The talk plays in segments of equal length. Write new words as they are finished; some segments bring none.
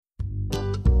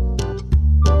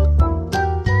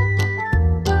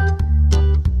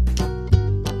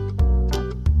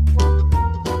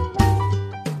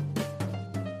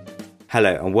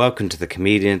Hello and welcome to the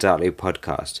Comedians Outlook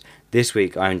podcast. This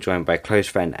week I am joined by close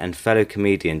friend and fellow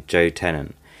comedian Joe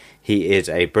Tennant. He is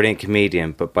a brilliant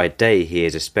comedian, but by day he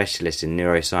is a specialist in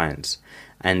neuroscience.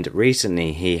 And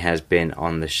recently he has been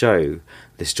on the show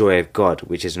The Story of God,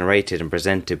 which is narrated and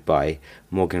presented by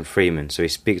Morgan Freeman. So he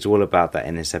speaks all about that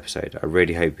in this episode. I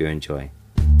really hope you enjoy.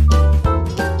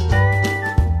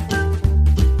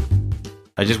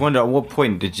 I just wonder, at what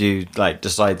point did you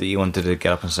decide that you wanted to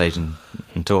get up on stage and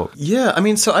talk? Yeah, I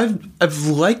mean, so I've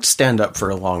liked stand-up for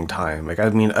a long time.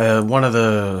 One of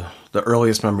the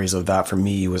earliest memories of that for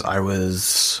me was I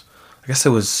guess it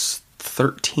was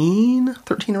 13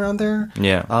 around there.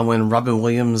 Yeah. When Robin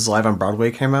Williams' Live on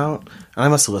Broadway came out. And I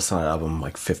must have listened to that album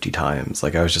 50 times. I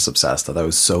was just obsessed. That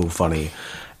was so funny.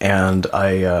 And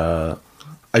I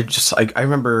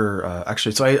remember,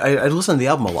 actually, so I listened to the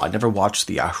album a lot. I never watched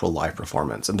the actual live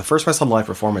performance. And the first time I saw the live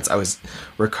performance, I was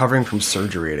recovering from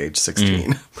surgery at age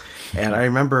 16. And I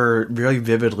remember really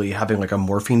vividly having a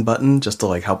morphine button just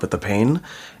to help with the pain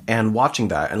and watching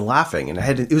that and laughing. And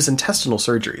it was intestinal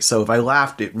surgery. So if I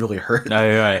laughed, it really hurt. Oh,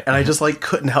 right. And I just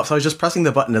couldn't help. So I was just pressing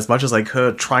the button as much as I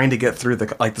could, trying to get through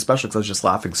the special because I was just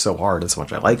laughing so hard and so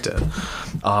much I liked it.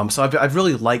 So I've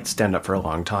really liked stand-up for a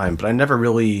long time, but I never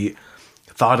really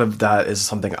thought of that as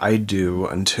something I'd do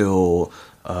until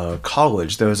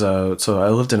college. So I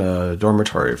lived in a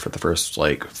dormitory for the first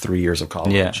 3 years of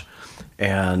college. Yeah.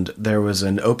 And there was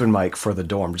an open mic for the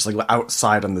dorm, just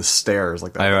outside on the stairs,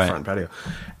 that front patio.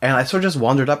 And I sort of just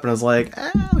wandered up and I was like,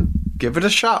 give it a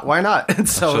shot. Why not? And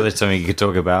so I'm sure that's something you could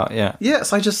talk about. Yeah. Yeah.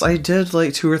 So I did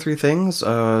 2 or 3 things,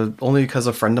 only because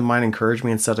a friend of mine encouraged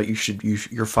me and said that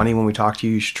you're funny when we talk to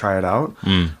you. You should try it out.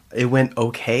 It went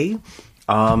okay.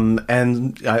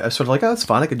 And I sort of that's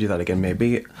fun. I could do that again,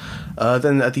 maybe.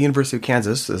 Then at the University of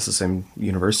Kansas, it's the same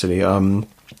university,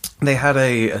 they had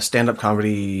a stand-up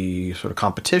comedy sort of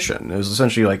competition. It was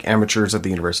essentially amateurs at the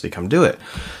university come do it.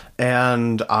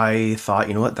 And I thought,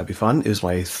 you know what, that'd be fun. It was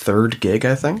my 3rd gig,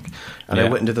 I think. And I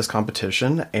went into this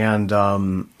competition, and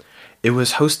it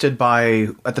was hosted by,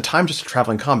 at the time, just a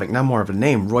traveling comic, now more of a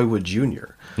name, Roy Wood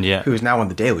Jr., who is now on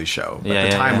The Daily Show. But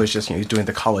at the time was just, he's doing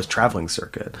the college traveling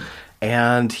circuit.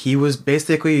 And he was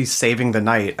basically saving the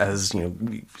night as,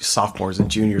 sophomores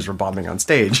and juniors were bombing on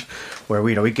stage, where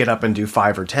we'd get up and do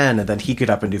 5 or 10, and then he'd get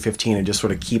up and do 15 and just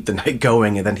sort of keep the night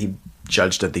going, and then he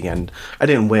judged at the end. I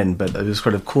didn't win, but it was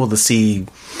sort of cool to see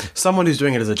someone who's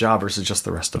doing it as a job versus just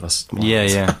the rest of us.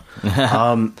 Yeah.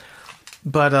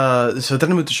 But so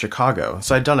then I moved to Chicago.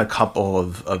 So I'd done a couple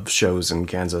of shows in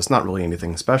Kansas, not really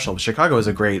anything special, but Chicago is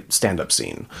a great stand-up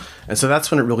scene. And so that's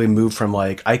when it really moved from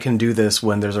I can do this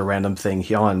when there's a random thing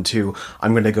on to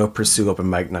I'm going to go pursue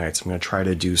open mic nights. I'm going to try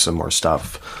to do some more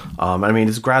stuff.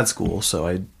 It's grad school,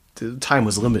 so time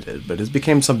was limited, but it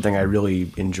became something I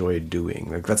really enjoyed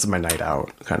doing. That's my night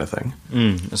out kind of thing.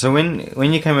 So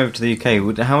when you came over to the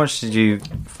UK, how much did you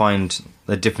find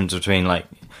the difference between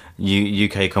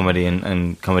UK comedy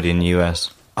and comedy in the US?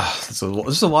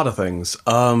 There's a lot of things.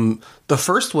 The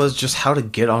first was just how to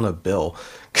get on a bill.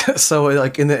 So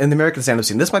in the American stand-up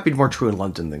scene, this might be more true in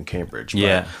London than Cambridge.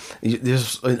 But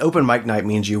there's an open mic night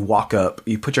means you walk up,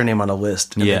 you put your name on a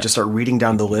list, and then just start reading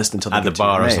down the list until they at get the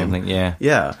bar to your or name. something.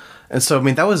 Yeah. And so,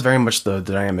 that was very much the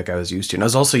dynamic I was used to. And I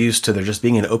was also used to there just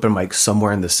being an open mic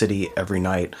somewhere in the city every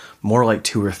night, more like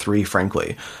 2 or 3,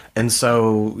 frankly. And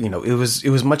so, it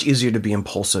was much easier to be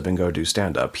impulsive and go do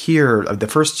stand-up. Here, the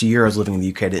first year I was living in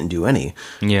the UK, I didn't do any.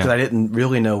 Because I didn't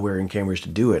really know where in Cambridge to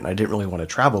do it. And I didn't really want to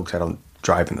travel because I don't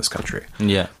drive in this country.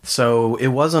 Yeah. So it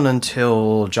wasn't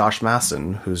until Josh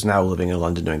Masson, who's now living in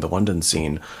London doing the London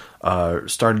scene,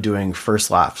 started doing First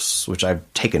Laughs, which I've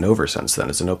taken over since then.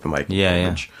 It's an open mic.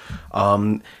 Yeah.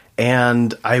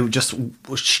 And I just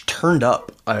turned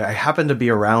up. I happened to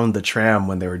be around the tram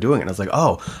when they were doing it. And I was like,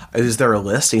 oh, is there a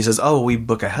list? And he says, oh, we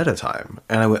book ahead of time.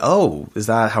 And I went, oh, is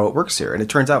that how it works here? And it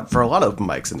turns out for a lot of open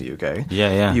mics in the UK,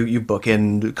 you book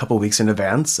in a couple of weeks in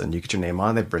advance and you get your name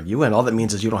on, they bring you in. All that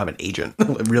means is you don't have an agent,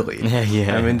 really.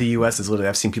 Yeah. In the US, is literally,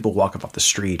 I've seen people walk up off the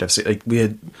street. I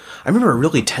remember a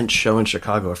really tense show in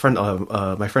Chicago.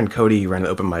 My friend Cody ran an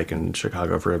open mic in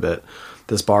Chicago for a bit.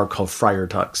 This bar called Friar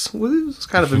Tuck's. It was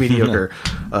kind of a mediocre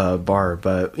bar,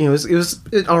 but it was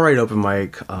an all right open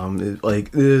mic.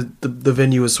 The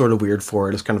venue was sort of weird for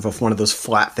it. It's kind of one of those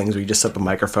flat things where you just set up a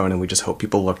microphone and we just hope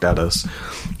people looked at us.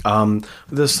 An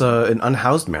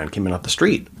unhoused man came in off the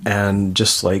street and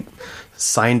just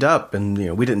signed up, and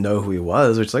we didn't know who he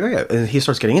was. It's like, oh yeah, and he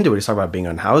starts getting into it. He's talking about being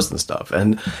unhoused and stuff,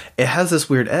 and it has this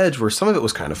weird edge where some of it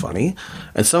was kind of funny,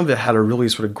 and some of it had a really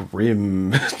sort of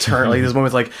grim turn. Like this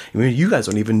moment, like, you guys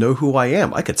don't even know who I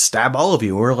am. I could stab all of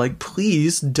you. And we're like,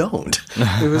 please don't.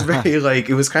 It was very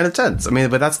it was kind of tense. I mean,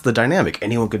 but that's the dynamic.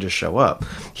 Anyone could just show up.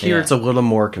 Here, it's a little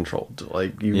more controlled.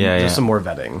 Like there's some more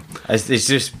vetting. It's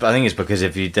just, I think it's because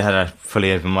if you had a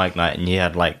fully open mic night and you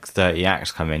had like 30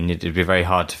 acts come in, it'd be very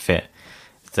hard to fit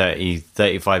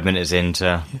 35 minutes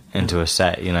into a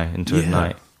set, into a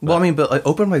night. Well, I mean, but like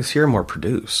open mics here are more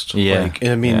produced. Yeah. Like,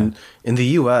 I mean, in the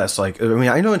U.S., like, I mean,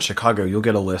 I know in Chicago you'll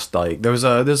get a list. Like, there's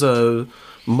a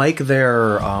mic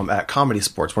there at Comedy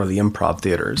Sports, one of the improv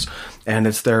theaters, and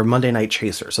it's their Monday Night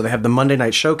Chaser. So they have the Monday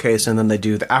Night Showcase, and then they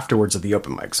do the afterwards of the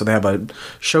open mic. So they have a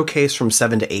showcase from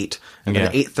 7 to 8, and then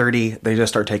at 8:30 they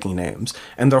just start taking names.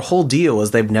 And their whole deal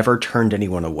is they've never turned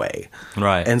anyone away.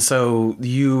 Right. And so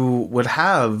you would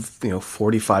have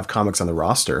 45 comics on the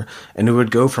roster, and it would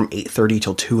go from 8:30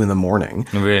 till 2 in the morning.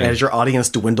 Really? As your audience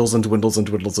dwindles and dwindles and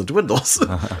dwindles and dwindles.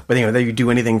 But they would do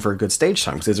anything for a good stage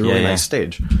time because it's a really nice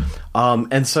stage.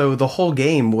 And so the whole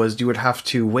game was you would have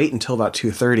to wait until about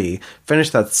 2:30, finish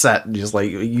that set, just like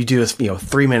you do this,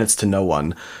 3 minutes to no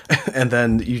one, and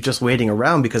then you're just waiting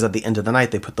around because at the end of the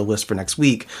night they put the list for next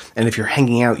week, and if you're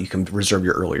hanging out, you can reserve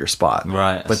your earlier spot.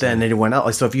 Right. But then anyone else,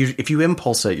 like, so if you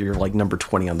impulse it, you're like number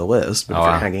 20 on the list. But if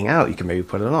you're hanging out, you can maybe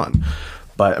put it on.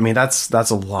 But I mean, that's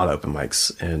a lot of open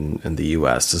mics in the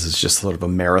U.S. This is just sort of a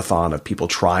marathon of people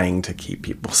trying to keep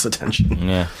people's attention.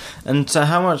 Yeah. And so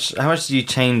how much do you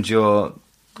change your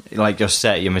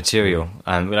set, your material,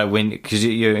 because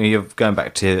you're going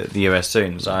back to the US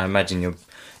soon, so I imagine you'll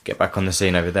get back on the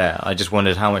scene over there. I just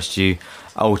wondered, how much do you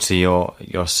alter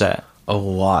your set? A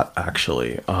lot,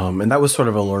 actually. And that was sort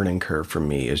of a learning curve for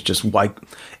me. Is just why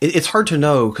it's hard to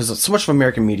know because so much of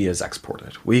American media is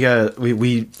exported.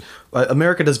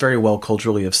 America does very well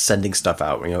culturally of sending stuff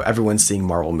out. Everyone's seeing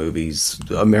Marvel movies.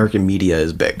 American media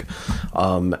is big,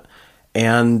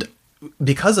 and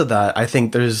because of that, I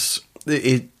think there's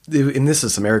it. And this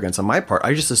is some arrogance on my part.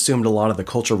 I just assumed a lot of the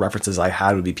cultural references I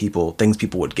had would be things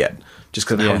people would get, just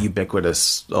because of how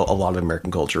ubiquitous a lot of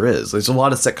American culture is. There's a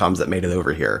lot of sitcoms that made it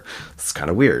over here. It's kind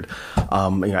of weird.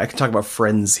 I can talk about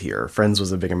Friends here. Friends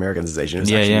was a big American sensation.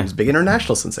 It was a big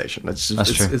international sensation.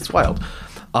 It's wild.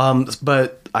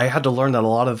 But I had to learn that a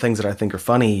lot of the things that I think are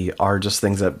funny are just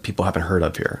things that people haven't heard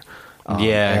of here.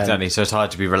 Exactly. So it's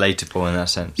hard to be relatable in that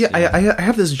sense. Yeah, I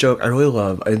have this joke I really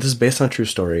love. This is based on a true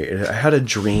story. I had a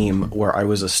dream where I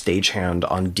was a stagehand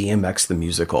on DMX the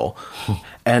musical.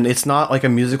 And it's not like a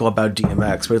musical about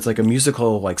DMX, but it's like a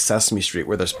musical like Sesame Street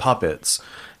where there's puppets.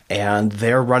 And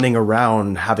they're running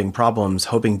around having problems,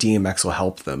 hoping DMX will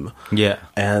help them. Yeah.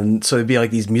 And so it'd be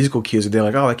like these musical cues. They're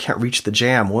like, oh, I can't reach the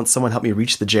jam. Won't someone help me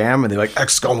reach the jam? And they're like,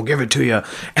 X gonna give it to you.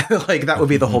 And like that would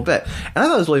be the whole bit. And I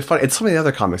thought it was really funny. And some of the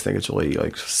other comics think it's really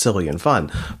like silly and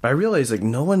fun. But I realized like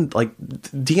no one, like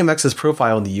DMX's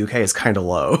profile in the UK is kind of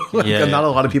low. Not a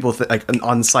lot of people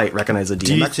on site recognize a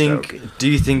DMX joke. Do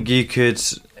you think you could...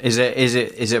 Is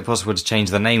it possible to change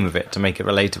the name of it to make it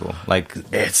relatable? Like,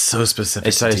 it's so specific.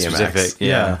 It's so specific.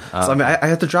 Yeah. So I mean, I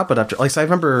had to drop it after. Like, so I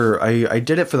remember I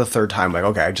did it for the third time. Like,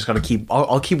 okay, I just got to keep.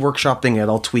 I'll keep workshopping it.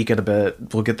 I'll tweak it a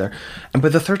bit. We'll get there. And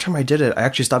but the third time I did it, I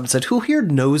actually stopped and said, "Who here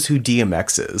knows who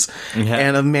DMX is?" Yeah.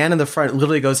 And a man in the front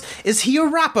literally goes, "Is he a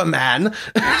rapper, man?"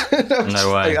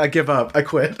 No way. I give up. I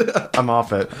quit. I'm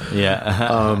off it.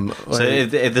 Yeah. So if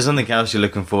there's something else you're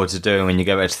looking forward to doing when you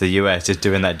go back to the US, is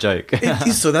doing that joke.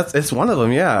 So it's one of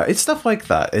them. Yeah, it's stuff like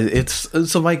that. It's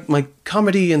so my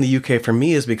comedy in the UK for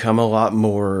me has become a lot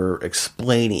more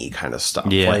explainy kind of stuff.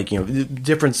 Yeah. Like, the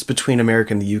difference between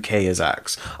America and the UK is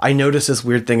X. I notice this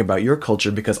weird thing about your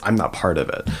culture because I'm not part of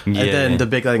it. Yeah. And then the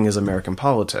big thing is American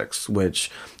politics,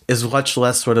 which is much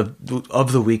less sort of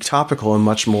the week topical and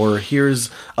much more, here's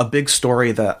a big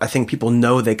story that I think people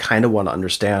know they kind of want to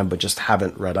understand, but just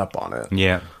haven't read up on it.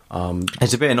 Yeah.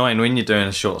 It's a bit annoying when you're doing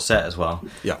a short set as well.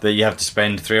 Yeah. That you have to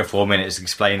spend 3 or 4 minutes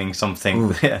explaining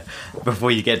something before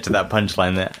you get to that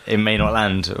punchline that it may not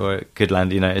land or it could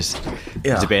land. It's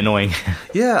a bit annoying.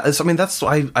 Yeah, that's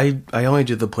why I only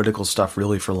do the political stuff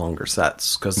really for longer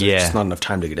sets because there's just not enough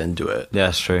time to get into it. Yeah,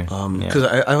 that's true. Because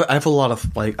I have a lot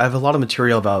of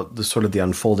material about the sort of the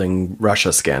unfolding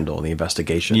Russia scandal and the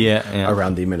investigation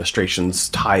around the administration's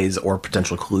ties or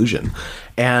potential collusion,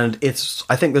 and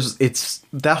I think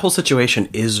that whole situation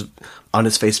is on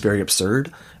its face very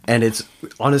absurd, and it's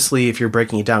honestly, if you're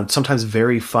breaking it down, sometimes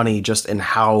very funny just in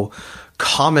how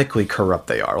comically corrupt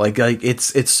they are. Like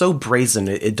it's so brazen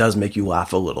it does make you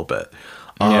laugh a little bit.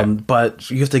 But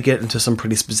you have to get into some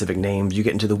pretty specific names. You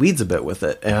get into the weeds a bit with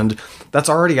it. And that's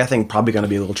already, I think, probably going to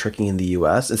be a little tricky in the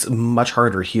U.S. It's much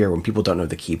harder here when people don't know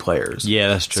the key players. Yeah,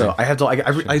 that's true. So I have to,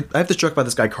 I have this joke about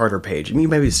this guy, Carter Page. I mean, you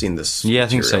maybe have seen this. Yeah, I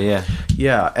think so, yeah.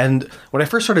 Yeah, and when I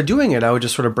first started doing it, I would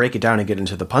just sort of break it down and get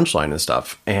into the punchline and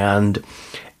stuff. And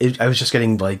I was just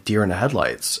getting, like, deer in the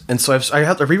headlights. And so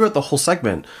I rewrote the whole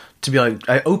segment to be like,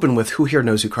 I open with who here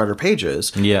knows who Carter Page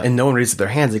is, and no one raises their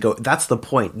hands. They go, that's the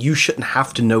point. You shouldn't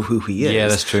have to know who he is. Yeah,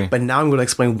 that's true. But now I'm going to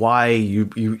explain why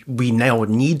we now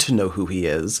need to know who he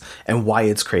is and why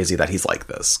it's crazy that he's like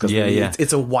this. Because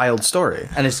it's a wild story.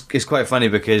 And it's quite funny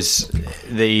because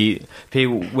the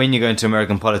people, when you go into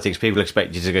American politics, people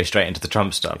expect you to go straight into the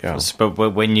Trump stuff. Yeah.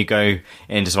 But when you go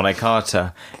into someone like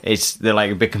Carter, they're like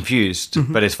a bit confused.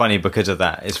 Mm-hmm. But it's funny because of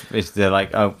that. They're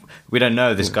like, oh, we don't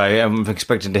know this guy. I'm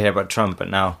expecting to hear about Trump, but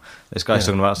now this guy's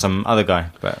talking about some other guy.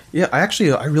 But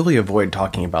I really avoid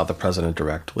talking about the president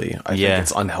directly. I think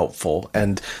it's unhelpful,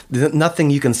 and nothing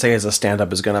you can say as a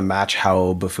stand-up is going to match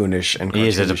how buffoonish and he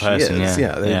is as a person. He is.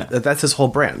 That's his whole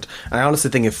brand. And I honestly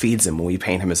think it feeds him when we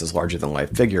paint him as this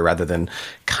larger-than-life figure rather than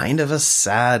kind of a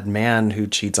sad man who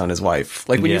cheats on his wife.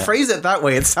 Like when you phrase it that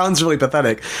way, it sounds really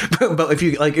pathetic. But if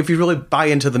you really buy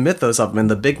into the mythos of him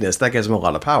and the bigness, that gives him a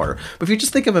lot of power. But if you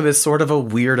just think of him as sort of a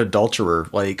weird adulterer,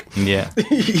 like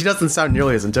he doesn't sound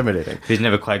nearly as intimidating. He's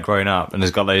never quite grown up and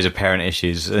has got loads of parent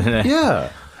issues.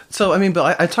 Yeah. So, I mean,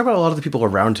 but I talk about a lot of the people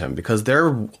around him because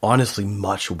they're honestly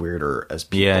much weirder as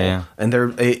people. Yeah. And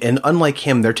and unlike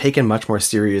him, they're taken much more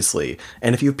seriously.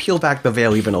 And if you peel back the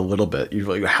veil even a little bit,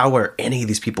 you're like, how are any of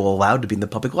these people allowed to be in the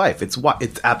public life? It's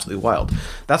absolutely wild.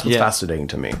 That's what's fascinating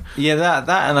to me. Yeah,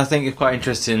 that and I think it's quite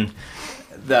interesting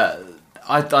that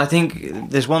I think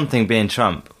there's one thing being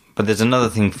Trump, but there's another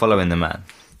thing following the man.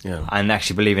 Yeah. And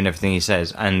actually believing everything he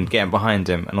says and getting behind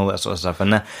him and all that sort of stuff.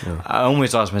 And I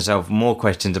always ask myself more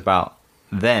questions about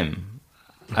them,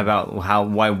 about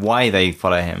why they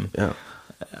follow him. Yeah.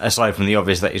 Aside from the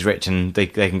obvious that he's rich and they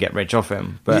can get rich off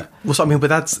him, but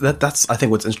that's I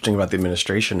think what's interesting about the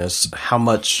administration is how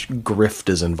much grift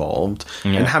is involved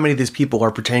and how many of these people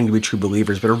are pretending to be true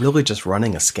believers but are really just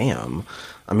running a scam.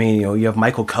 I mean, you have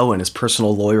Michael Cohen, his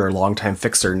personal lawyer, longtime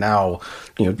fixer, now,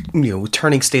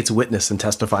 turning state's witness and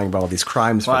testifying about all these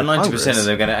crimes. Well, 90% of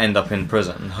them are going to end up in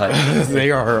prison. They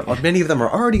are. Many of them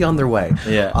are already on their way.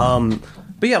 Yeah.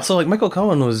 But yeah, so like Michael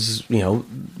Cohen was,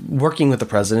 working with the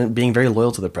president, being very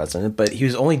loyal to the president, but he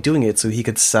was only doing it so he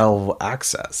could sell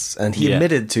access, and he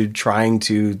admitted to trying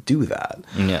to do that.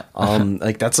 Yeah.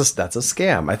 Like that's a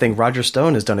scam. I think Roger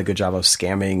Stone has done a good job of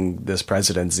scamming this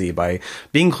presidency by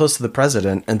being close to the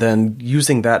president and then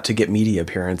using that to get media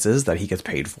appearances that he gets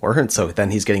paid for, and so then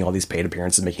he's getting all these paid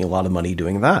appearances, making a lot of money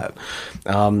doing that.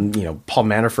 Paul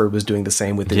Manafort was doing the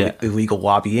same with illegal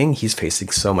lobbying. He's facing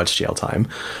so much jail time.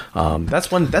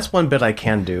 That's one bit I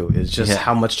can do is just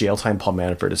how much jail time Paul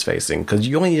Manafort is facing, because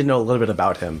you only need to know a little bit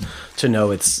about him to know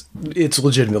it's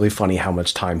legitimately funny how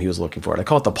much time he was looking for. I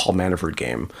call it the Paul Manafort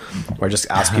game, where I just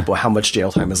ask people how much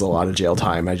jail time is a lot of jail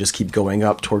time. I just keep going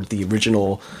up toward the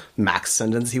original max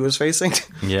sentence he was facing,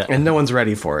 and no one's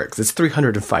ready for it because it's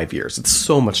 305 years. It's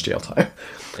so much jail time.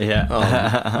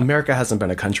 Yeah. America hasn't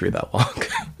been a country that long.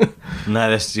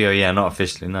 No, that's not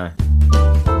officially, no.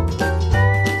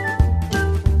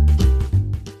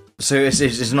 So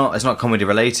it's not comedy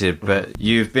related, but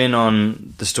you've been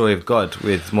on The Story of God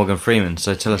with Morgan Freeman.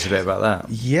 So tell us a bit about that.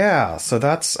 Yeah, so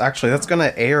that's going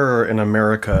to air in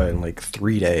America in like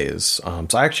 3 days. So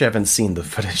I actually haven't seen the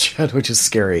footage yet, which is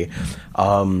scary.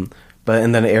 And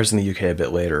then it airs in the UK a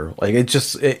bit later. Like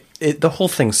the whole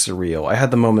thing's surreal. I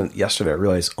had the moment yesterday. I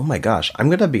realized, oh my gosh, I'm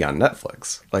going to be on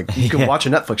Netflix. Like you can watch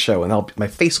a Netflix show and my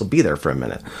face will be there for a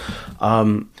minute.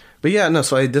 But yeah, no.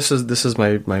 So this is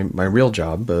my real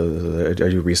job. I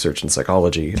do research in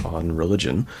psychology on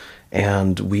religion,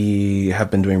 and we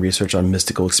have been doing research on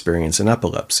mystical experience in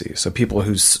epilepsy. So people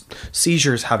whose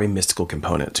seizures have a mystical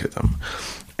component to them.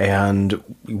 And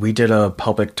we did a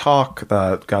public talk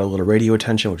that got a little radio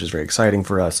attention, which is very exciting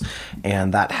for us.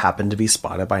 And that happened to be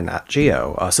spotted by Nat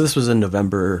Geo. So this was in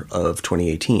November of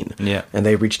 2018. Yeah. And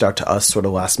they reached out to us sort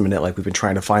of last minute, like, we've been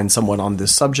trying to find someone on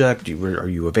this subject. Are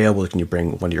you available? Can you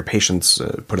bring one of your patients,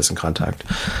 put us in contact?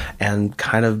 And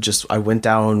kind of I went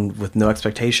down with no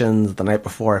expectations. The night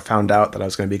before, I found out that I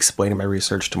was going to be explaining my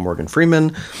research to Morgan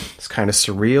Freeman. It's kind of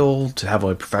surreal to have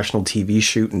a professional TV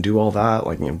shoot and do all that.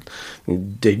 Like,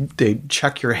 they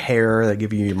check your hair, they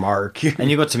give you your mark,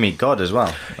 and you got to meet God as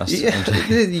well.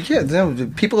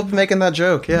 People have been making that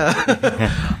joke. He's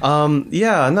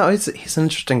an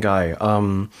interesting guy.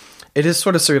 It is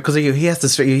sort of surreal because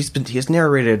he has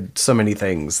narrated so many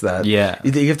things that you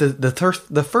have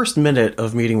the first minute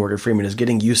of meeting Morgan Freeman is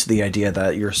getting used to the idea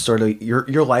that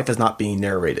your life is not being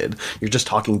narrated. You're just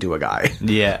talking to a guy.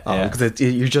 Because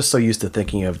you're just so used to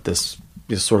thinking of this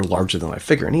sort of larger than life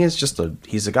figure, and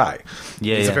he's a guy.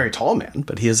 He's a very tall man,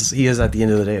 but he is at the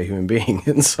end of the day a human being,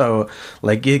 and so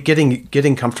like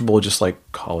getting comfortable just like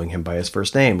calling him by his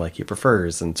first name like he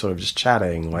prefers, and sort of just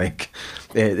chatting like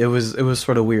it was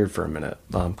sort of weird for a minute.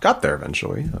 Got there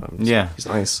eventually. He's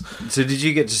nice. So did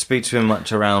you get to speak to him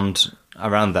much around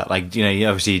that? Like,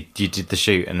 obviously you did the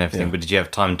shoot and everything, but did you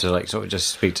have time to like sort of just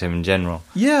speak to him in general?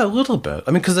 Yeah, a little bit.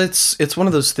 I mean, because it's one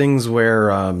of those things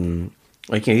where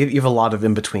like, you have a lot of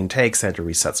in-between takes. I had to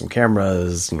reset some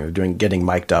cameras, getting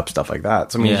mic'd up, stuff like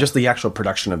that. So, I mean, just the actual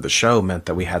production of the show meant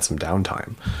that we had some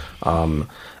downtime.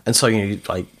 And so,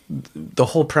 like, the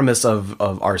whole premise of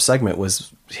our segment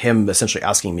was him essentially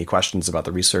asking me questions about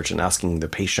the research and asking the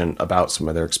patient about some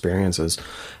of their experiences,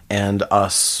 and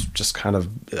us just kind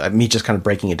of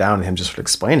breaking it down and him just sort of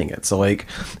explaining it. So like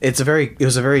it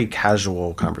was a very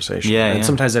casual conversation. And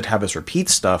sometimes they'd have us repeat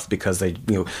stuff because they,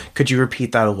 could you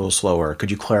repeat that a little slower?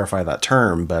 Could you clarify that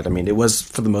term? But I mean, it was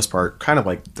for the most part kind of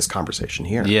like this conversation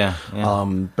here.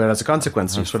 But as a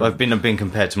consequence, I've been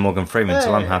compared to Morgan Freeman,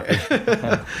 so I'm happy.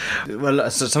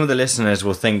 Well, so some of the listeners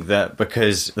will think that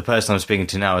because the person I'm speaking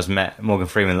to now has met Morgan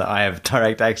Freeman, that I have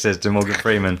direct access to Morgan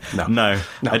Freeman. No.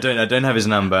 I don't have his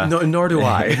number. No, nor do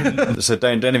I. So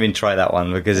don't even try that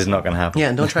one because it's not going to happen. Yeah,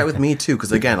 and don't try it with me too,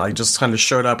 because again, I just kind of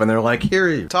showed up and they're like,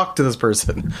 "Here, talk to this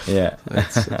person." Yeah,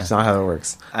 it's not how it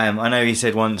works. I know he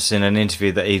said once in an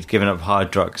interview that he'd given up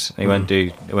hard drugs. He won't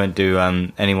do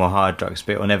any more hard drugs,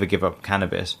 but he'll never give up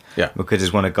cannabis. Because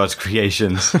it's one of God's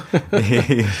creations. So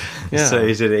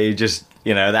he said he just.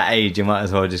 At that age, you might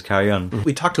as well just carry on.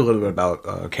 We talked a little bit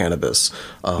about cannabis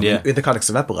in the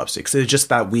context of epilepsy, because it was just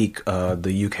that week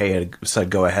the UK had said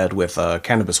go ahead with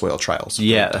cannabis oil trials. To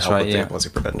help with epilepsy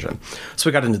prevention. So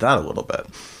we got into that a little bit.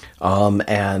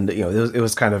 And it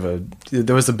was kind of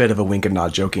there was a bit of a wink and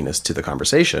nod jokiness to the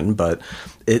conversation, but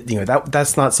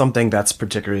that's not something that's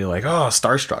particularly like, oh,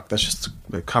 starstruck. That's just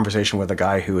a conversation with a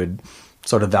guy who had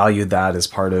sort of valued that as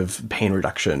part of pain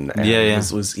reduction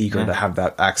and was eager to have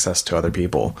that access to other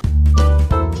people.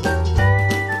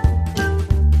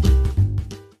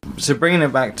 So bringing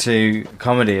it back to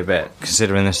comedy a bit,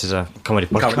 considering this is a comedy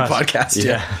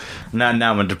podcast. Now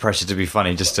I'm under pressure to be funny.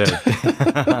 I just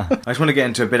want to get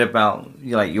into a bit about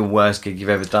like your worst gig you've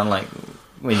ever done, like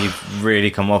when you've really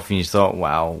come off and you thought,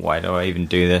 wow, why do I even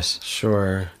do this?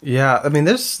 Sure. Yeah, I mean,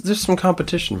 there's some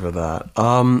competition for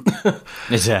that.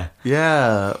 Is there?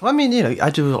 Yeah. Well, I mean,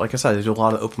 I do, like I said, I do a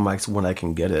lot of open mics when I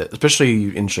can get it,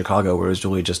 especially in Chicago, where it's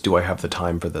really just, do I have the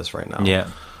time for this right now? Yeah.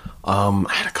 I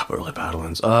had a couple of really bad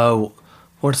ones.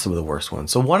 What are some of the worst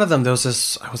ones? So one of them, I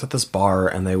was at this bar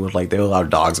and they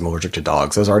allowed dogs. I'm allergic to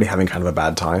dogs. I was already having kind of a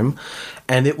bad time.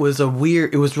 And it was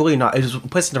really not, it was a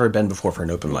place I'd never been before for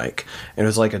an open mic. And it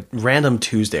was like a random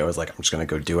Tuesday. I was like, I'm just going to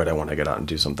go do it. I want to get out and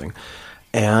do something.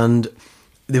 And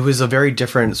there was a very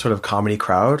different sort of comedy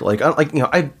crowd.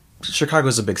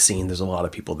 Chicago's a big scene. There's a lot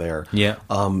of people there. Yeah.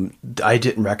 I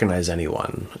didn't recognize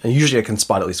anyone. And usually I can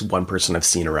spot at least one person I've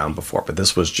seen around before, but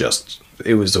this was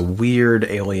it was a weird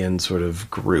alien sort of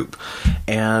group.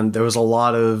 And there was a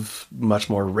lot of much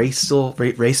more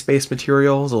race-based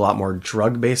materials, a lot more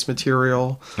drug-based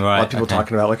material. Right, a lot of people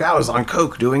talking about, like, I was on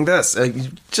coke doing this.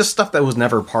 Just stuff that was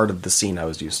never part of the scene I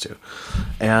was used to.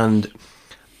 And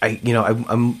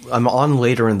I'm on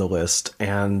later in the list,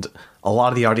 and a lot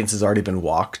of the audience has already been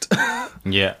walked.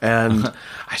 Yeah. And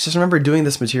I just remember doing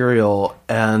this material,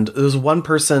 and there was one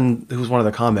person who was one of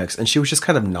the comics, and she was just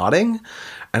kind of nodding.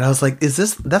 And I was like,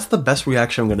 that's the best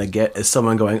reaction I'm going to get, is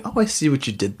someone going, oh, I see what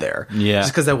you did there. Yeah.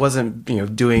 Just because I wasn't,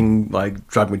 doing like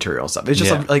drug material stuff. It's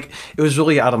just like, it was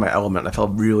really out of my element. I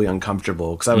felt really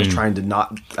uncomfortable because I was trying to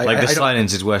not. The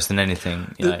silence is worse than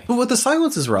anything. Well, the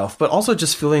silence is rough, but also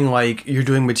just feeling like you're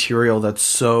doing material that's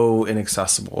so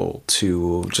inaccessible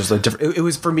to just a different. It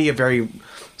was for me a very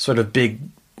sort of big.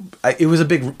 It was a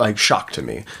big shock to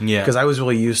me, because I was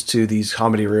really used to these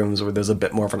comedy rooms where there's a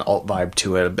bit more of an alt vibe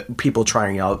to it, people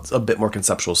trying out a bit more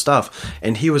conceptual stuff,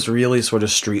 and he was really sort of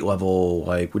street level,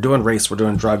 like, we're doing race, we're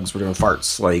doing drugs, we're doing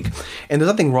farts, and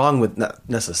there's nothing wrong with that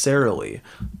necessarily,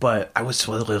 but I was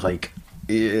really like,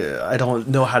 I don't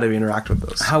know how to interact with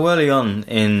those. How early on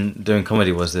in doing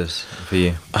comedy was this for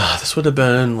you? This would have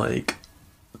been like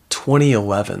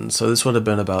 2011, so this would have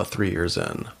been about 3 years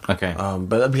in. Okay.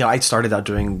 But I started out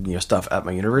doing stuff at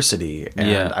my university,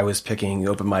 and I was picking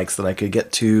open mics that I could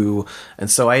get to,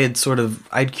 and so I'd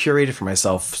curated for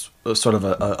myself sort of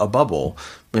a bubble.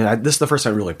 I mean, this is the first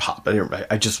time it really popped.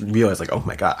 I just realized, like, oh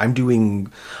my god,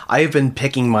 I've been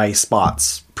picking my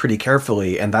spots pretty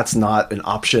carefully, and that's not an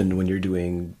option when you're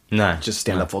doing just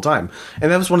stand up full time.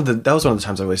 And that was one of the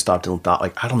times I really stopped and thought,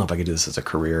 like, I don't know if I could do this as a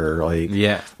career.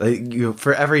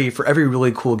 For every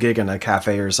really cool gig in a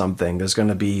cafe or something, there's going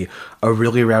to be a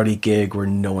really rowdy gig where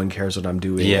no one cares what I'm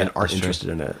doing and aren't interested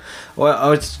in it.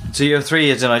 Well, so you're 3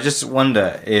 years in. I just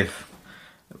wonder if,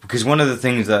 because one of the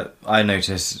things that I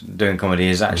notice doing comedy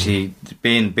is actually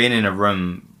being in a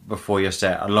room before your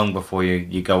set, long before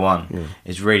you go on,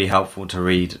 is really helpful to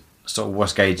read sort of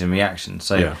what's gauging reaction.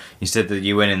 So you said that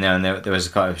you went in there and there was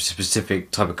a kind of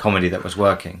specific type of comedy that was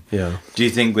working. Yeah. Do you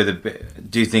think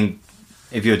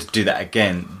if you were to do that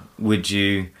again, would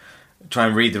you try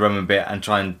and read the room a bit and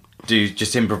try and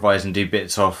just improvise and do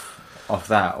bits off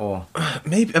that, or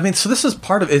maybe? I mean, so this is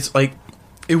part of it's like.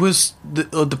 It was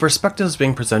the perspectives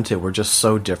being presented were just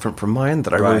so different from mine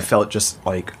that I really felt just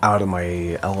like out of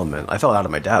my element. I felt out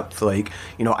of my depth. Like,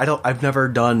 I've never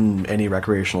done any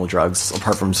recreational drugs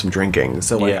apart from some drinking.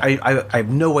 So like, I have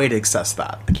no way to access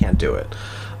that. I can't do it.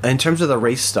 In terms of the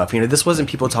race stuff, this wasn't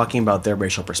people talking about their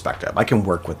racial perspective. I can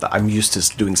work with that. I'm used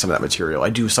to doing some of that material. I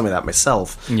do some of that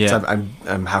myself. Yeah. So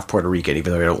I'm half Puerto Rican,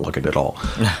 even though I don't look it at all.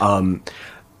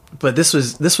 But this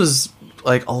was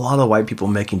like a lot of white people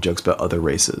making jokes about other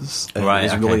races. And it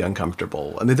was really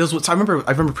uncomfortable. I mean, I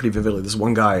remember pretty vividly this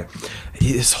one guy,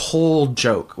 his whole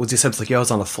joke was he said, I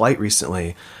was on a flight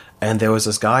recently, and there was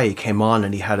this guy, he came on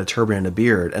and he had a turban and a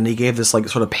beard, and he gave this like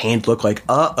sort of pained look like,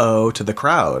 uh-oh, to the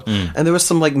crowd. And there was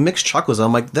some like mixed chuckles.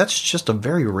 I'm like, that's just a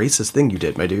very racist thing you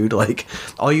did, my dude. Like,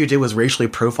 all you did was racially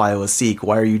profile a Sikh.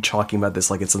 Why are you talking about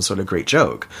this like it's some sort of great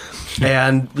joke?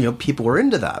 And, people were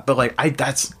into that. But like,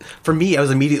 that's, for me, I was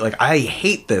immediately like, I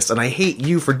hate this, and I hate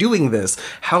you for doing this.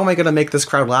 How am I going to make this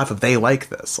crowd laugh if they like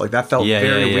this? Like, that felt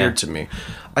very weird to me.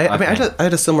 I mean, I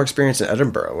had a similar experience in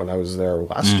Edinburgh when I was there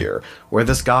last year, where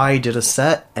this guy did a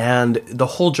set, and the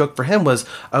whole joke for him was,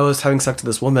 I was having sex with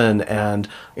this woman, and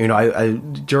I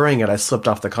during it I slipped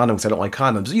off the condom because I don't like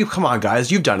condoms. Come on,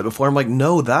 guys, you've done it before. I'm like,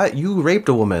 no, that you raped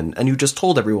a woman and you just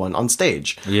told everyone on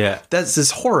stage. Yeah, that's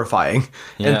just horrifying.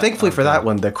 And thankfully for that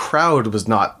one, the crowd was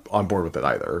not on board with it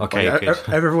either. Okay,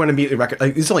 everyone immediately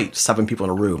recognized. There's only 7 people in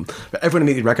a room, but everyone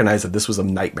immediately recognized that this was a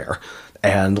nightmare.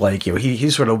 And like, he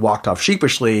sort of walked off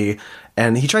sheepishly,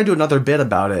 and he tried to do another bit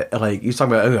about it. Like, he's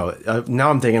talking about, now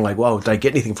I'm thinking like, whoa, did I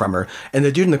get anything from her? And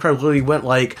the dude in the crowd literally went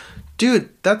like, dude,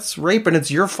 that's rape and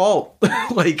it's your fault.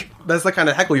 Like, that's the kind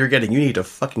of heckle you're getting. You need to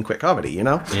fucking quit comedy,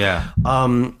 Yeah. So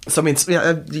I mean,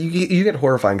 you get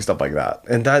horrifying stuff like that,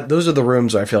 and those are the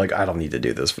rooms where I feel like I don't need to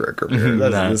do this for a career.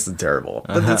 This is terrible.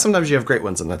 But then sometimes you have great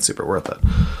ones, and that's super worth it.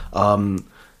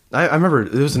 I remember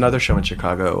there was another show in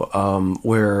Chicago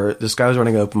where this guy was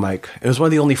running an open mic. It was one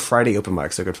of the only Friday open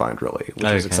mics I could find, really, which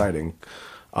was exciting.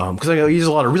 Because I use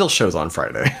a lot of real shows on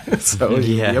Friday. So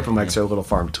the open mics are a little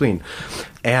far in between.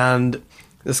 And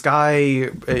this guy,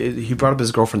 he brought up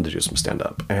his girlfriend to do some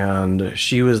stand-up. And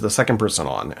she was the second person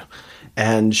on.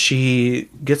 And she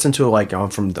gets into like, I'm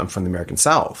from the American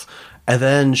South. And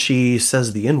then she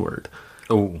says the N-word.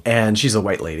 Oh. And she's a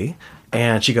white lady.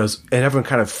 And she goes, and everyone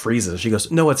kind of freezes. She goes,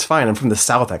 no, it's fine. I'm from the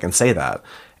South. I can say that.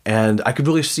 And I could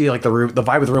really see like the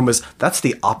vibe of the room was, that's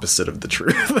the opposite of the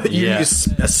truth.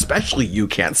 Especially you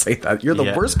can't say that. You're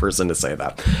the worst person to say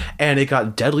that. And it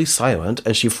got deadly silent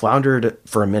as she floundered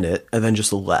for a minute and then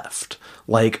just left.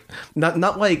 Like,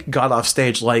 not like got off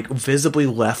stage, like visibly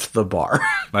left the bar.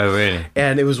 Oh, really?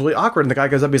 And it was really awkward. And the guy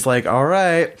goes up, he's like, all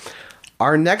right,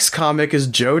 our next comic is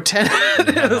Joe Tennant.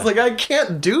 And I was like, I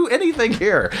can't do anything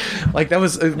here. Like, that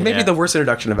was maybe the worst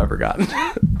introduction I've ever gotten.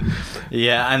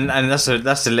 Yeah, and that's a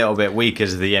little bit weak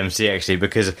as the MC, actually,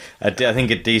 because I think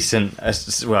a decent,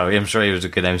 well, I'm sure he was a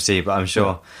good MC, but I'm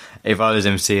sure if I was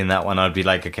MCing that one, I'd be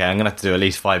like, okay, I'm going to have to do at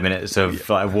least 5 minutes of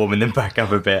like warming them back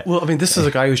up a bit. Well, I mean, this is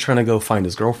a guy who's trying to go find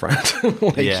his girlfriend.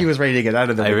 He was ready to get out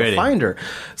of there to find her.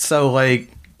 So, like,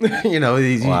 he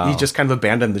just kind of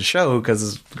abandoned the show because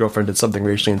his girlfriend did something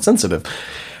racially insensitive.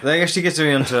 That actually gets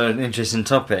me onto an interesting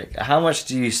topic. How much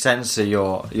do you censor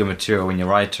your material when you're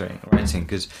writing?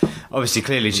 Because obviously,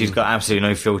 clearly, she's got absolutely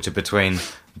no filter between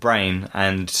brain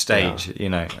and stage.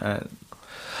 I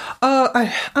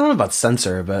don't know about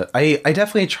censor, but I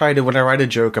definitely try to, when I write a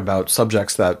joke about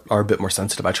subjects that are a bit more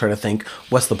sensitive, I try to think,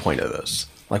 what's the point of this?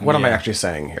 Like, what am I actually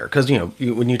saying here? Because,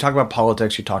 when you talk about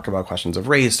politics, you talk about questions of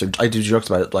race, or I do jokes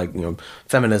about, like,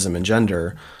 feminism and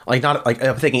gender. Like, not, like,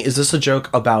 I'm thinking, is this a joke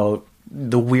about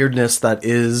the weirdness that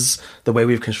is the way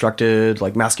we've constructed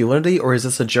like masculinity, or is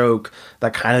this a joke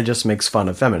that kind of just makes fun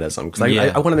of feminism? Because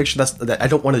I want to make sure that I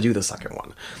don't want to do the second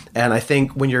one. And I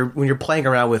think when you're playing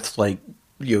around with like,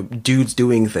 you know, dudes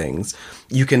doing things,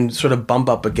 you can sort of bump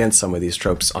up against some of these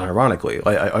tropes unironically.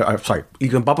 Sorry, you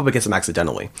can bump up against them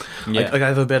accidentally. Like I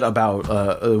have a bit about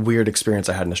a weird experience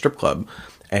I had in a strip club.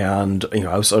 And, you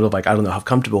know, I was sort of like, I don't know how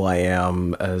comfortable I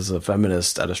am as a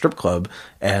feminist at a strip club,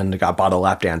 and got bought a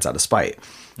lap dance out of spite.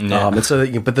 Yeah. And so,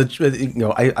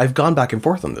 I've gone back and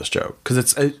forth on this joke because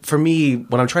it's for me,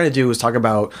 what I'm trying to do is talk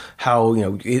about how, you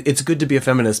know, it's good to be a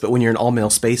feminist, but when you're in all male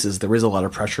spaces, there is a lot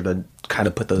of pressure to kind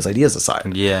of put those ideas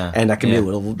aside. Yeah. And that can be a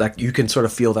little, that you can sort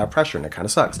of feel that pressure, and it kind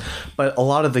of sucks. But a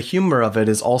lot of the humor of it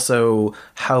is also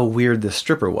how weird this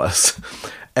stripper was.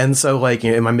 And so, like,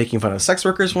 you know, am I making fun of sex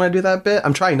workers when I do that bit?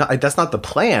 I'm trying not. That's not the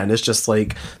plan. It's just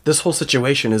like this whole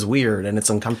situation is weird and it's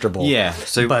uncomfortable. Yeah.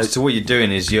 So what you're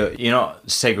doing is you're not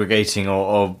segregating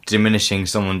or diminishing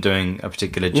someone doing a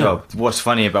particular job. Yeah. What's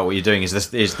funny about what you're doing is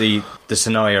the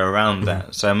scenario around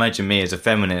that. So imagine me as a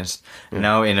feminist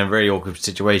now in a very awkward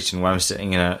situation where I'm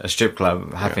sitting in a strip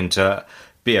club having to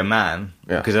be a man,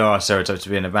 because there are stereotypes to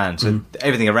be in a band. So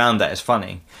everything around that is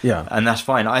funny. Yeah. And that's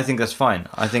fine. I think that's fine.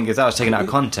 I think if that was taken out of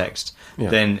context,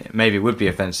 then maybe it would be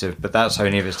offensive, but that's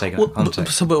only if it's taken out of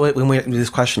context. But when we had this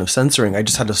question of censoring, I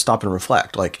just had to stop and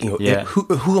reflect. Like, you know,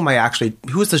 who am I actually,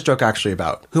 who is this joke actually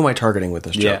about? Who am I targeting with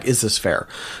this joke? Is this fair?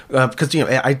 Because, you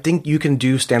know, I think you can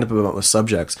do stand-up about with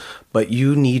subjects, but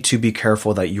you need to be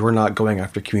careful that you're not going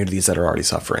after communities that are already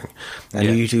suffering. And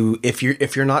you need to, if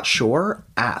you're not sure,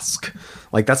 ask.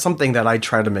 Like, that's something that I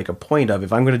try to make a point of.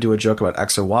 If I'm going to do a joke about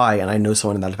X or Y and I know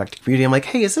someone in that affected community, I'm like,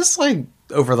 hey, is this like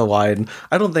over the line?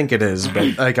 I don't think it is,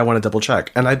 but like, I want to double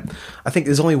check. And I think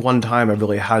there's only one time I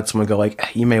really had someone go like,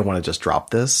 hey, you may want to just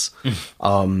drop this.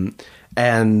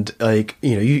 And like,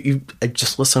 you know, you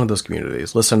just listen to those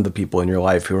communities, listen to the people in your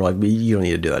life who are like, you don't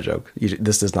need to do that joke.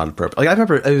 This is not appropriate. Like, I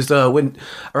remember it was when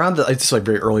around it's like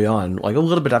very early on, like a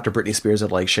little bit after Britney Spears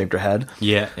had like shaved her head.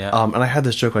 Yeah. And I had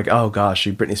this joke like, oh gosh,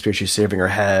 Britney Spears, she's shaving her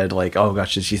head. Like, oh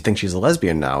gosh, she thinks she's a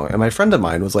lesbian now. And my friend of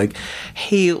mine was like,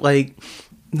 hey, like,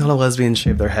 not a lesbian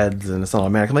shave their heads and it's not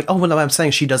automatic. I'm like, oh, well, no, I'm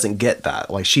saying she doesn't get that.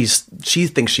 Like, she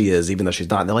thinks she is, even though she's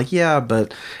not. And they're like, yeah,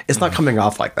 but it's not coming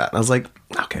off like that. And I was like,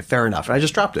 okay, fair enough. And I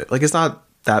just dropped it. Like, it's not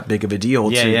that big of a deal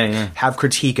to have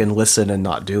critique and listen and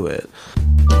not do it.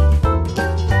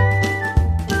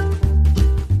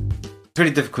 It's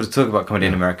really difficult to talk about comedy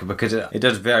in America because it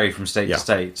does vary from state to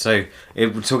state. So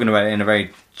we're talking about it in a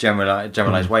very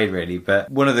generalized way, really. But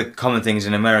one of the common things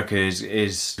in America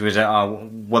is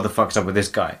what the fuck's up with this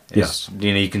guy? You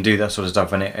know, you can do that sort of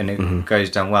stuff and it goes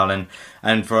down well.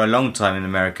 And for a long time in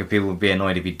America, people would be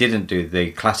annoyed if you didn't do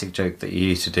the classic joke that you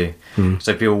used to do.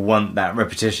 So people want that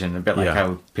repetition, a bit like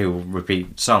how people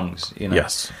repeat songs, you know.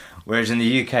 Yes. Whereas in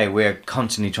the UK, we're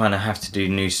constantly trying to have to do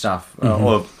new stuff,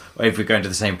 or if we're going to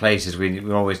the same places,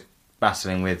 we're always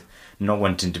battling with not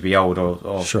wanting to be old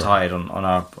or tired on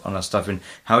our stuff. And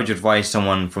how would you advise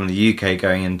someone from the UK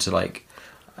going into like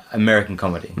American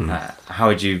comedy? How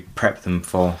would you prep them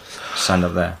for stand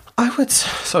up there?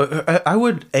 I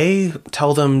would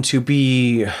tell them to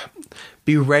be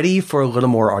ready for a little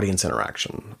more audience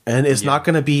interaction. And it's not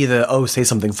going to be say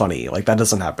something funny. Like, that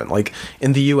doesn't happen. Like,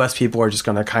 in the US, people are just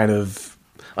going to kind of,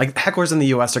 like, hecklers in the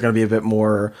US are going to be a bit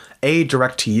more, A,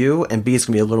 direct to you, and B, it's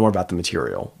going to be a little more about the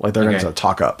material. Like, they're going to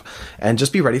talk up. And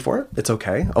just be ready for it. It's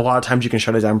okay. A lot of times you can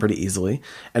shut it down pretty easily.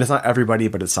 And it's not everybody,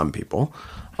 but it's some people.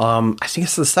 I think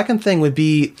the second thing would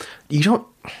be, you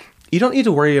don't need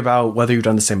to worry about whether you've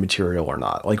done the same material or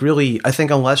not. Like, really, I think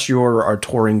unless you're a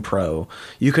touring pro,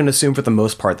 you can assume for the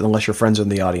most part that unless your friends are in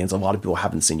the audience, a lot of people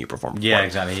haven't seen you perform before. Yeah,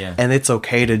 exactly, yeah. And it's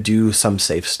okay to do some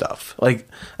safe stuff. Like,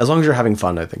 as long as you're having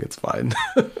fun, I think it's fine.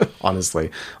 Honestly.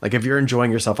 Like, if you're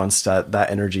enjoying yourself on set, that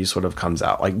energy sort of comes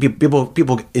out. Like,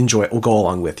 people enjoy it, will go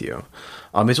along with you.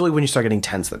 It's really when you start getting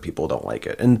tense that people don't like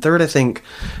it. And third,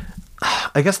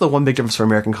 I guess the one big difference for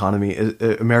American comedy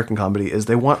is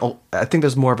they want. I think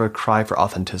there's more of a cry for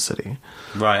authenticity.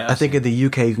 Right. I think in the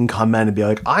UK you can come in and be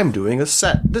like, I'm doing a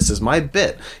set. This is my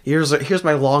bit. Here's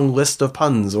my long list of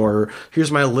puns, or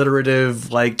here's my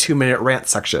alliterative like 2-minute rant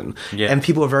section. Yeah. And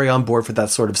people are very on board for that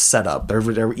sort of setup.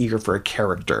 They're eager for a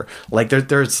character. Like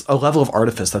there's a level of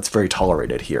artifice that's very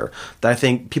tolerated here that I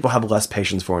think people have less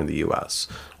patience for in the US.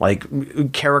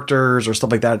 Like characters or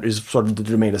stuff like that is sort of the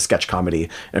domain of sketch comedy.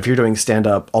 And if you're doing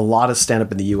stand-up, a lot of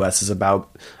stand-up in the US is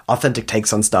about authentic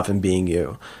takes on stuff and being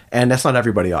you. And that's not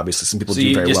everybody, obviously. Some people do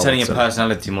very well. So you're just telling your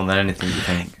personality more than anything, you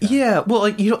think? Yeah, well,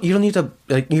 like you don't need to,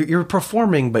 like, you're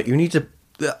performing, but you need to,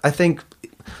 I think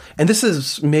and this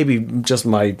is maybe just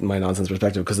my nonsense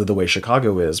perspective because of the way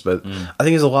Chicago is, but I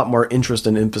think there's a lot more interest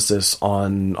and emphasis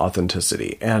on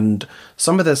authenticity, and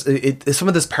some of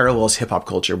this parallels hip hop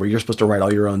culture where you're supposed to write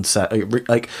all your own set,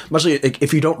 like much like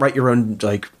if you don't write your own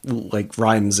like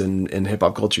rhymes in hip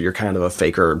hop culture, you're kind of a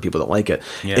faker and people don't like it.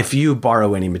 Yeah. If you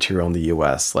borrow any material in the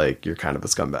U.S., like you're kind of a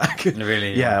scumbag.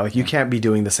 Really? Yeah, like you can't be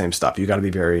doing the same stuff. You got to be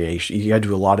variation. You got to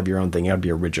do a lot of your own thing. You got to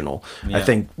be original. Yeah. I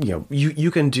think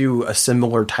you can do a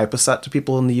similar type of set to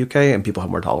people in the UK, and people have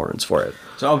more tolerance for it.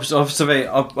 So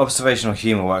observational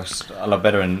humor works a lot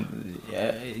better in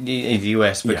the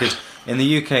US because in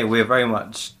the UK we're very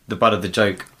much the butt of the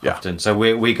joke often. So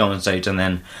we go on stage, and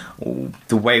then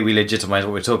the way we legitimize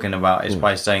what we're talking about is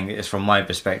by saying it's from my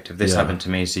perspective. This happened to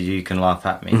me, so you can laugh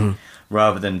at me.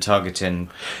 Rather than targeting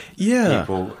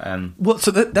people. Well,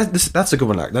 so that's a good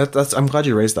one. I'm glad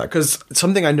you raised that, because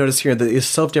something I noticed here that is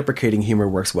self-deprecating humor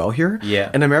works well here.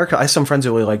 Yeah. In America, I have some friends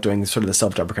who really like doing sort of the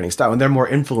self-deprecating style, and they're more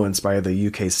influenced by the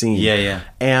UK scene. Yeah.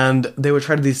 And they would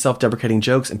try to do these self-deprecating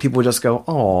jokes, and people would just go,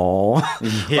 "Aww."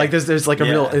 Like there's like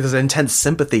there's an intense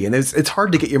sympathy, and it's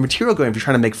hard to get your material going if you're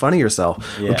trying to make fun of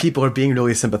yourself when people are being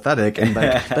really sympathetic and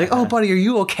like, "Oh, buddy, are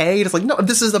you okay?" It's like, no,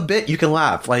 this is a bit. You can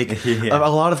laugh. Like a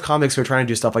lot of comics who are trying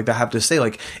to do stuff like that have to say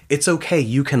like, it's okay,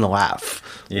 you can laugh,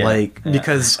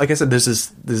 because like I said, there's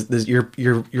this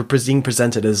you're being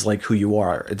presented as like who you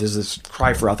are. There's this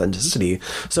cry for authenticity.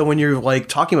 So when you're like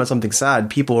talking about something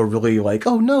sad, people are really like,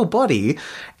 "Oh no, buddy,"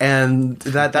 and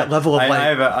that level of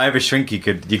I have a shrink you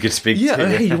could speak to.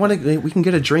 Hey, you want to? We can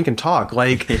get a drink and talk.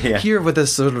 Like here with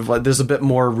this sort of like, there's a bit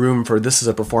more room for this is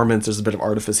a performance. There's a bit of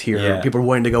artifice here. Yeah. People are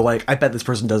willing to go like, I bet this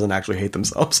person doesn't actually hate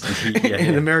themselves.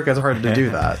 In America, it's hard to do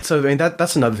that. So I mean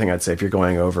that's another thing I'd say if you're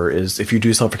going over is if you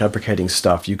do self-deprecating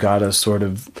stuff, you gotta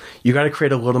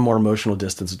create a little more emotional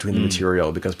distance between the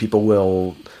material, because people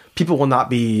will not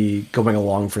be going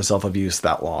along for self-abuse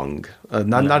that long.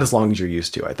 Not as long as you're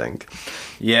used to, I think.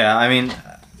 Yeah, I mean,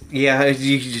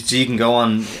 you can go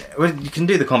on. Well, you can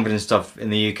do the confidence stuff in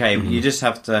the UK, but you just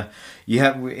have to.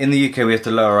 In the UK we have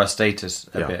to lower our status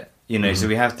a bit. So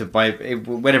we have to buy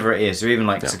whatever it is. So even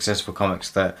like successful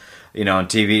comics that on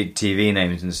TV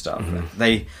names and stuff,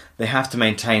 they have to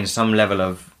maintain some level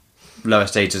of lower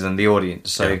status than the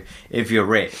audience. So if you're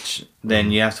rich,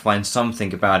 then you have to find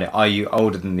something about it. Are you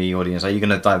older than the audience? Are you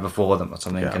going to die before them or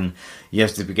something? And you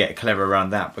have to get clever around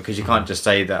that, because you can't just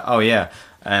say that.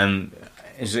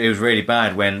 It was really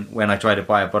bad when I tried to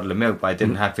buy a bottle of milk, but I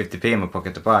didn't have 50p in my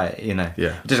pocket to buy it.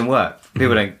 It doesn't work.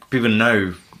 People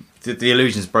know. The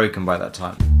illusion's broken by that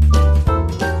time.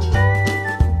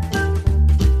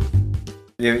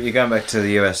 You're going back to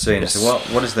the US soon. Yes. So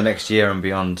what does the next year and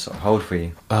beyond hold for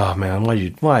you? Oh man,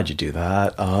 why'd you do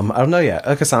that? I don't know yet.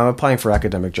 Like I said, I'm applying for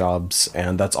academic jobs,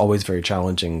 and that's always very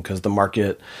challenging because the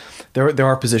market. There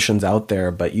are positions out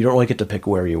there, but you don't really get to pick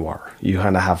where you are. You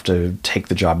kind of have to take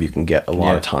the job you can get a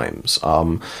lot of times.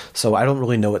 So I don't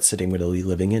really know what city I'm going to be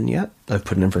living in yet. I've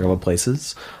put it in for a couple of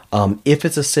places. If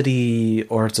it's a city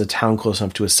or it's a town close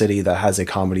enough to a city that has a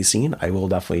comedy scene, I will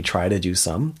definitely try to do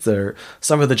some.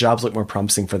 Some of the jobs look more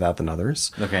promising for that than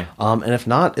others. Okay. And if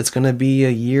not, it's going to be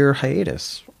a year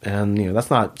hiatus. And that's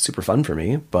not super fun for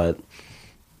me, but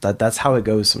that's how it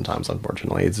goes sometimes,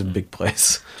 unfortunately. It's a big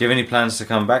place. Do you have any plans to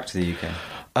come back to the UK?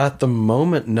 At the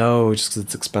moment, no, just because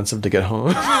it's expensive to get home.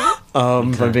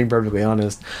 If I'm being perfectly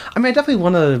honest. I mean, I definitely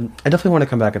want to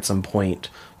come back at some point.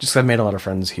 Just 'cause I've made a lot of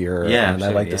friends here, and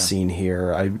I like the scene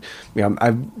here. I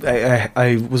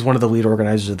was one of the lead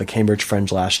organizers of the Cambridge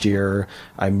Fringe last year.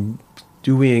 I'm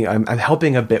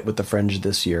helping a bit with the Fringe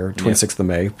this year. 26th of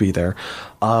May, be there.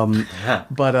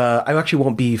 But I actually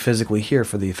won't be physically here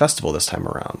for the festival this time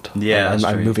around.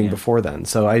 I'm moving before then,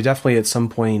 so I definitely at some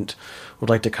point would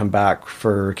like to come back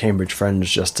for Cambridge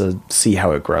Fringe just to see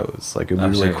how it grows. Like, it'd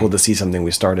be really cool to see something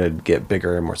we started get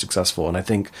bigger and more successful. And I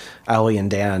think Ali and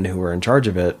Dan, who are in charge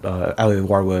of it, Ali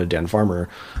Warwood, Dan Farmer,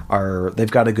 they've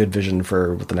got a good vision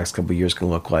for what the next couple of years can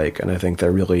look like. And I think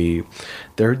they're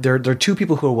two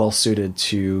people who are well suited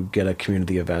to get a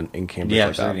community event in Cambridge like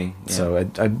absolutely. That. So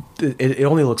it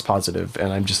only looks positive,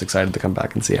 and I'm just excited to come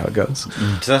back and see how it goes.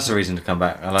 So that's the reason to come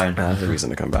back alone. That's the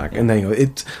reason to come back. And then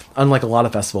it's unlike a lot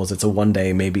of festivals, it's a 1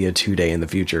 day, maybe a 2 day in the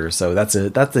future. So that's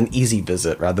an easy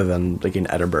visit rather than like in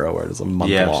Edinburgh where it's a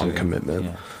month-long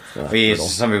commitment.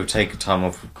 Some people take time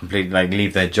off completely, like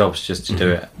leave their jobs just to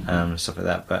do it, stuff like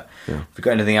that. But have you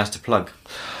got anything else to plug?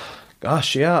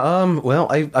 Gosh, yeah. Well,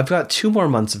 I've got 2 more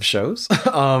months of shows.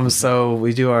 So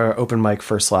we do our open mic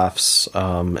First Laughs.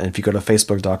 And if you go to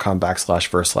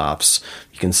facebook.com/First Laughs,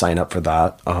 you can sign up for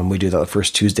that. We do that the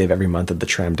first Tuesday of every month at the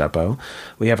Tram Depot.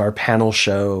 We have our panel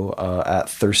show at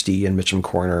Thirsty in Mitcham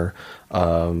Corner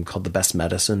called The Best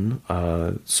Medicine.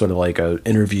 Sort of like a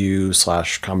interview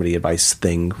 / comedy advice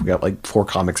thing. We got like 4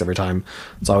 comics every time.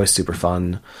 It's always super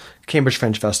fun. Cambridge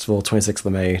Fringe Festival, 26th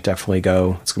of May. Definitely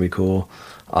go. It's going to be cool.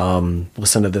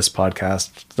 Listen to this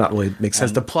podcast. It's not really make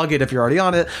sense to plug it if you're already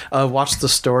on it. Watch The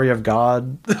Story of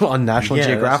God on National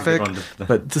Geographic.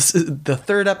 But this is the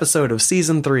 3rd episode of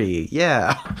season 3.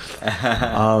 Yeah.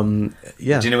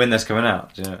 Yeah. Do you know when that's coming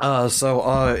out? Do you know?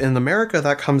 So in America,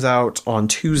 that comes out on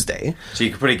Tuesday. So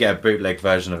you could probably get a bootleg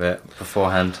version of it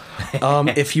beforehand.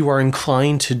 If you are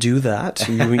inclined to do that,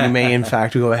 you may in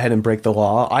fact go ahead and break the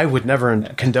law. I would never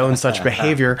condone such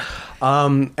behavior.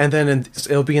 And then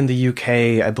it'll be in the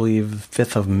UK, I believe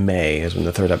 5th of May is when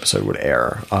the 3rd episode would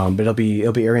air. But it'll be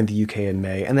airing in the UK in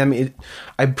May. And then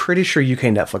I'm pretty sure UK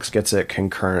Netflix gets it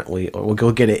concurrently. We'll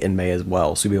go get it in May as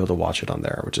well. So you'll be able to watch it on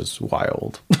there, which is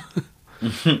wild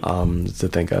to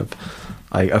think of.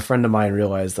 A friend of mine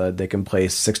realized that they can play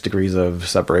 6 Degrees of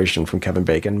Separation from Kevin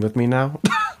Bacon with me now.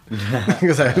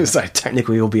 Because I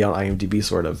technically will be on IMDb,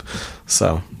 sort of.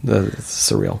 So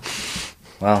it's surreal.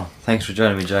 Well, thanks for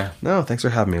joining me, Joe. No, thanks for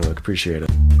having me, Luke. Appreciate it.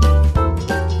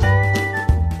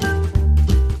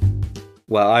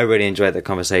 Well, I really enjoyed the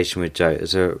conversation with Joe. It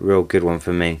was a real good one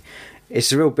for me.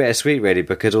 It's a real bittersweet, really,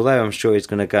 because although I'm sure he's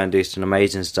going to go and do some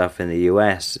amazing stuff in the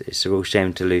US, it's a real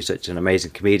shame to lose such an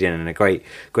amazing comedian and a great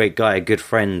guy, a good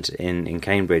friend in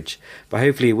Cambridge. But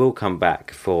hopefully he will come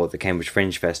back for the Cambridge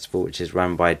Fringe Festival, which is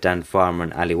run by Dan Farmer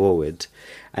and Ali Warwood.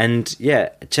 And yeah,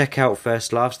 check out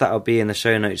First Laughs. That'll be in the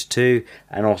show notes too.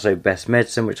 And also Best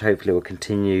Medicine, which hopefully will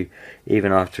continue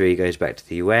even after he goes back to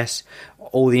the US.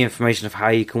 All the information of how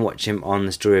you can watch him on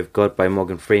The Story of God by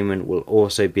Morgan Freeman will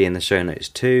also be in the show notes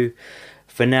too.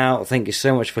 For now, thank you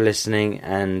so much for listening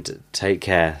and take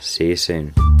care. See you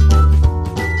soon.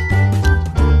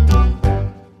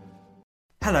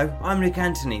 Hello, I'm Luke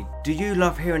Anthony. Do you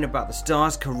love hearing about the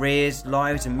stars' careers,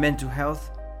 lives and mental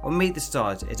health? Well, Meet the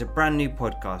Stars is a brand new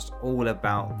podcast all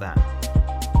about that.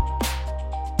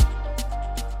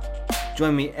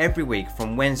 Join me every week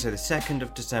from Wednesday the 2nd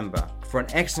of December for an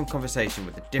excellent conversation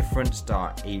with a different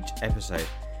star each episode.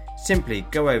 Simply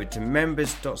go over to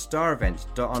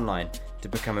members.starevents.online to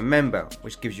become a member,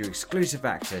 which gives you exclusive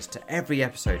access to every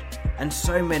episode and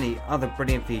so many other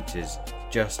brilliant features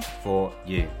just for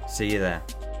you. See you there.